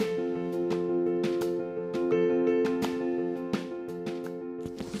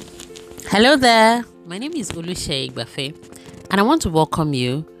Hello there, my name is Oluseye Igbafe and I want to welcome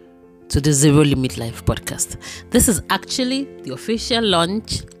you to the Zero Limit Life podcast. This is actually the official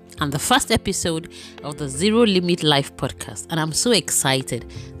launch and the first episode of the Zero Limit Life podcast, and I'm so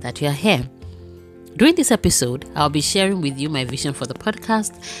excited that you're here. During this episode, I'll be sharing with you my vision for the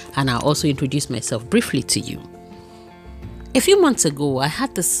podcast, and I'll also introduce myself briefly to you. A few months ago, I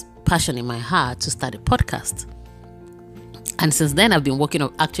had this passion in my heart to start a podcast. And since then, I've been working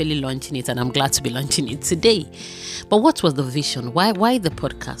on actually launching it, and I'm glad to be launching it today. But what was the vision? Why the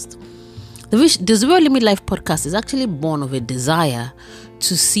podcast? The Zero Limit Life podcast is actually born of a desire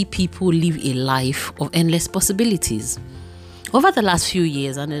to see people live a life of endless possibilities. Over the last few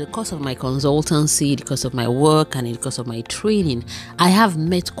years, and in the course of my consultancy, because of my work, and in the course of my training, I have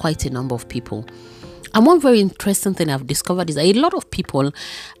met quite a number of people. And one very interesting thing I've discovered is that a lot of people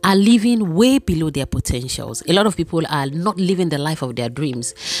are living way below their potentials. A lot of people are not living the life of their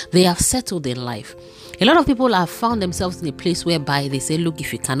dreams. They have settled in life. A lot of people have found themselves in a place whereby they say, look,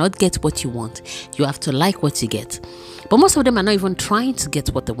 if you cannot get what you want, you have to like what you get. But most of them are not even trying to get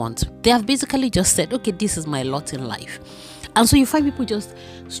what they want. They have basically just said, okay, this is my lot in life. And so you find people just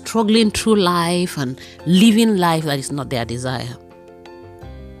struggling through life and living life that is not their desire.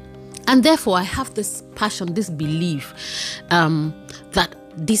 And therefore, I have this passion, this belief that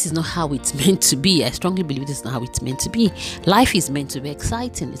this is not how it's meant to be. I strongly believe this is not how it's meant to be. Life is meant to be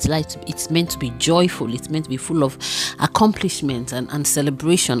exciting. It's meant to be joyful. It's meant to be full of accomplishment and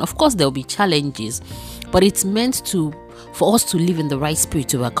celebration. Of course, there will be challenges, but it's meant for us to live in the right spirit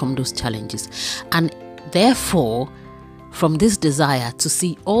to overcome those challenges. And therefore, from this desire to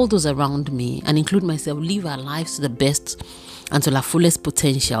see all those around me and include myself live our lives to the best and to our fullest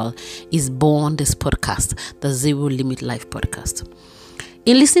potential is born this podcast, the Zero Limit Life podcast.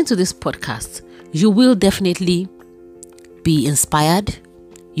 In listening to this podcast, you will definitely be inspired,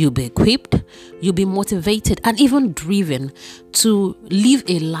 you'll be equipped, you'll be motivated and even driven to live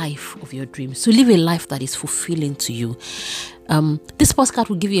a life of your dreams, to live a life that is fulfilling to you. This podcast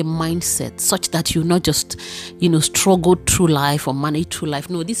will give you a mindset such that you not just, struggle through life or manage through life.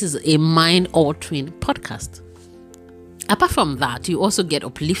 No, this is a mind-altering podcast. Apart from that, you also get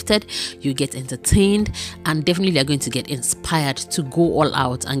uplifted, you get entertained, and definitely are going to get inspired to go all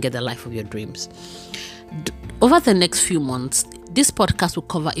out and get the life of your dreams. Over the next few months, this podcast will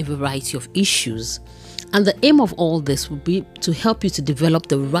cover a variety of issues. And the aim of all this will be to help you to develop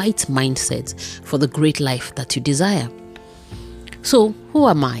the right mindset for the great life that you desire. So, who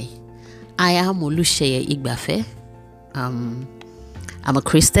am I? I am Oluseye Igbafe. I'm a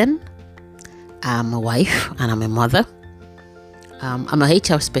Christian, I'm a wife, and I'm a mother. I'm a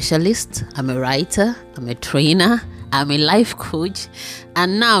HR specialist, I'm a writer, I'm a trainer, I'm a life coach,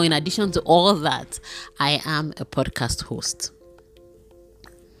 and now in addition to all that, I am a podcast host.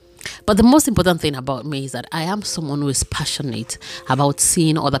 But the most important thing about me is that I am someone who is passionate about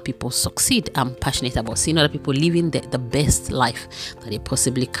seeing other people succeed. I'm passionate about seeing other people living the best life that they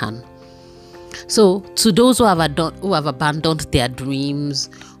possibly can. So to those who have abandoned their dreams,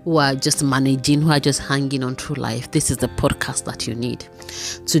 who are just managing, who are just hanging on through life, this is the podcast that you need.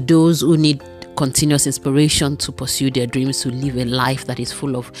 To those who need continuous inspiration to pursue their dreams, to live a life that is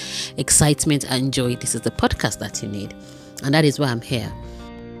full of excitement and joy, this is the podcast that you need. And that is why I'm here.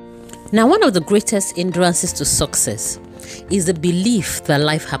 Now, one of the greatest hindrances to success is the belief that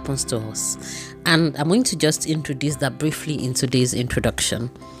life happens to us. And I'm going to just introduce that briefly in today's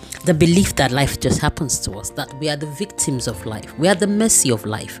introduction. The belief that life just happens to us, that we are the victims of life, we are the mercy of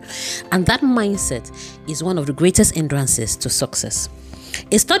life. And that mindset is one of the greatest hindrances to success.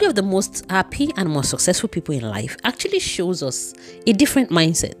 A study of the most happy and most successful people in life actually shows us a different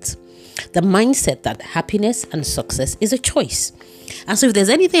mindset. The mindset that happiness and success is a choice. And so if there's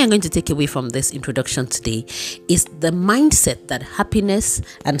anything I'm going to take away from this introduction today, is the mindset that happiness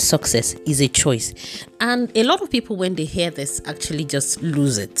and success is a choice. And a lot of people, when they hear this, actually just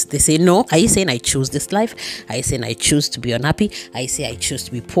lose it. They say, no, are you saying I choose this life? Are you saying I choose to be unhappy? Are you saying I choose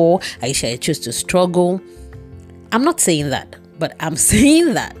to be poor? Are you saying I choose to struggle? I'm not saying that, but I'm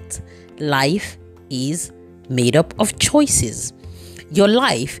saying that life is made up of choices. Your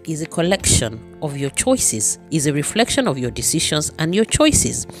life is a collection of your choices, is a reflection of your decisions and your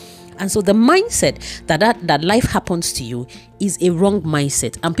choices. And so the mindset that life happens to you is a wrong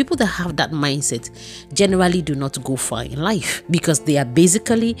mindset. And people that have that mindset generally do not go far in life because they are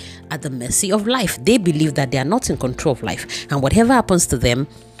basically at the mercy of life. They believe that they are not in control of life. And whatever happens to them,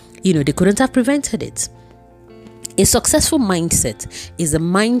 they couldn't have prevented it. A successful mindset is a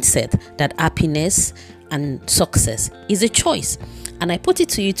mindset that happiness and success is a choice. And I put it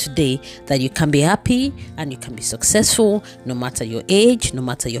to you today that you can be happy and you can be successful no matter your age, no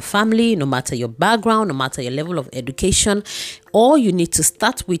matter your family, no matter your background, no matter your level of education. All you need to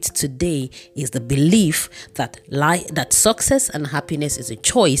start with today is the belief that that success and happiness is a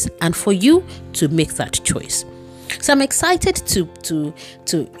choice, and for you to make that choice. So I'm excited to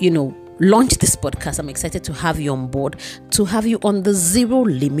launch this podcast. I'm excited to have you on board, to have you on the Zero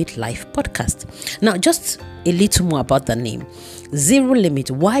Limit Life podcast. Now, just a little more about the name. Zero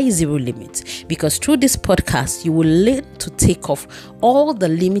Limit. Why Zero Limit? Because through this podcast, you will learn to take off all the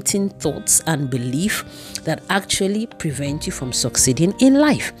limiting thoughts and beliefs that actually prevent you from succeeding in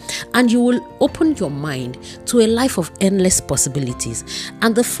life. And you will open your mind to a life of endless possibilities.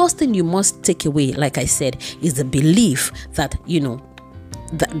 And the first thing you must take away, like I said, is the belief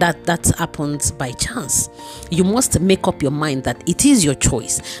that, that happens by chance. You must make up your mind that it is your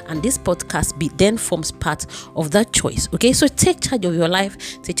choice, and this podcast then forms part of that choice. Okay, so take charge of your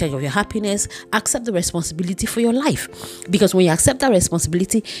life, take charge of your happiness, accept the responsibility for your life, because when you accept that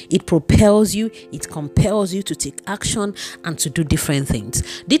responsibility, it propels you, it compels you to take action and to do different things.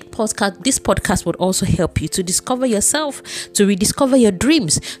 This podcast would also help you to discover yourself, to rediscover your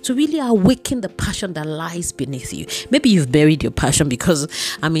dreams, to really awaken the passion that lies beneath you. Maybe you've buried your passion because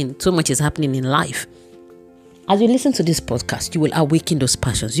so much is happening in life. As you listen to this podcast, you will awaken those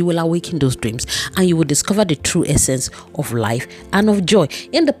passions, you will awaken those dreams, and you will discover the true essence of life and of joy,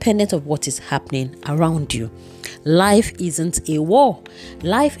 independent of what is happening around you. Life isn't a war.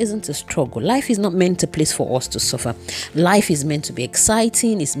 Life isn't a struggle. Life is not meant a place for us to suffer. Life is meant to be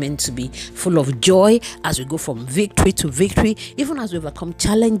exciting. It's meant to be full of joy as we go from victory to victory. Even as we overcome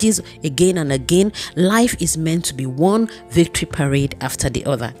challenges again and again, life is meant to be one victory parade after the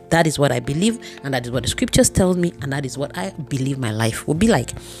other. That is what I believe, and that is what the scriptures tell me, and that is what I believe my life will be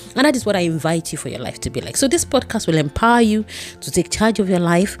like. And that is what I invite you for your life to be like. So this podcast will empower you to take charge of your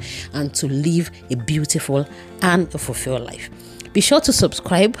life and to live a beautiful and a fulfilled life. Be sure to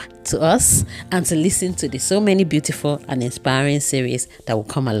subscribe to us and to listen to the so many beautiful and inspiring series that will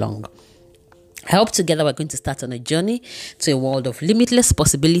come along. I hope together we're going to start on a journey to a world of limitless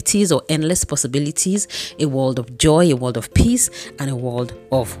possibilities or endless possibilities, a world of joy, a world of peace, and a world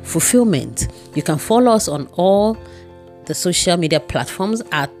of fulfillment. You can follow us on all the social media platforms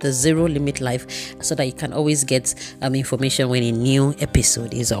at the Zero Limit Life, so that you can always get information when a new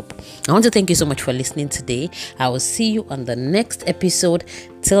episode is up. I want to thank you so much for listening today. I will see you on the next episode.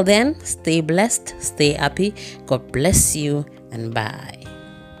 Till then, stay blessed, stay happy. God bless you, and bye.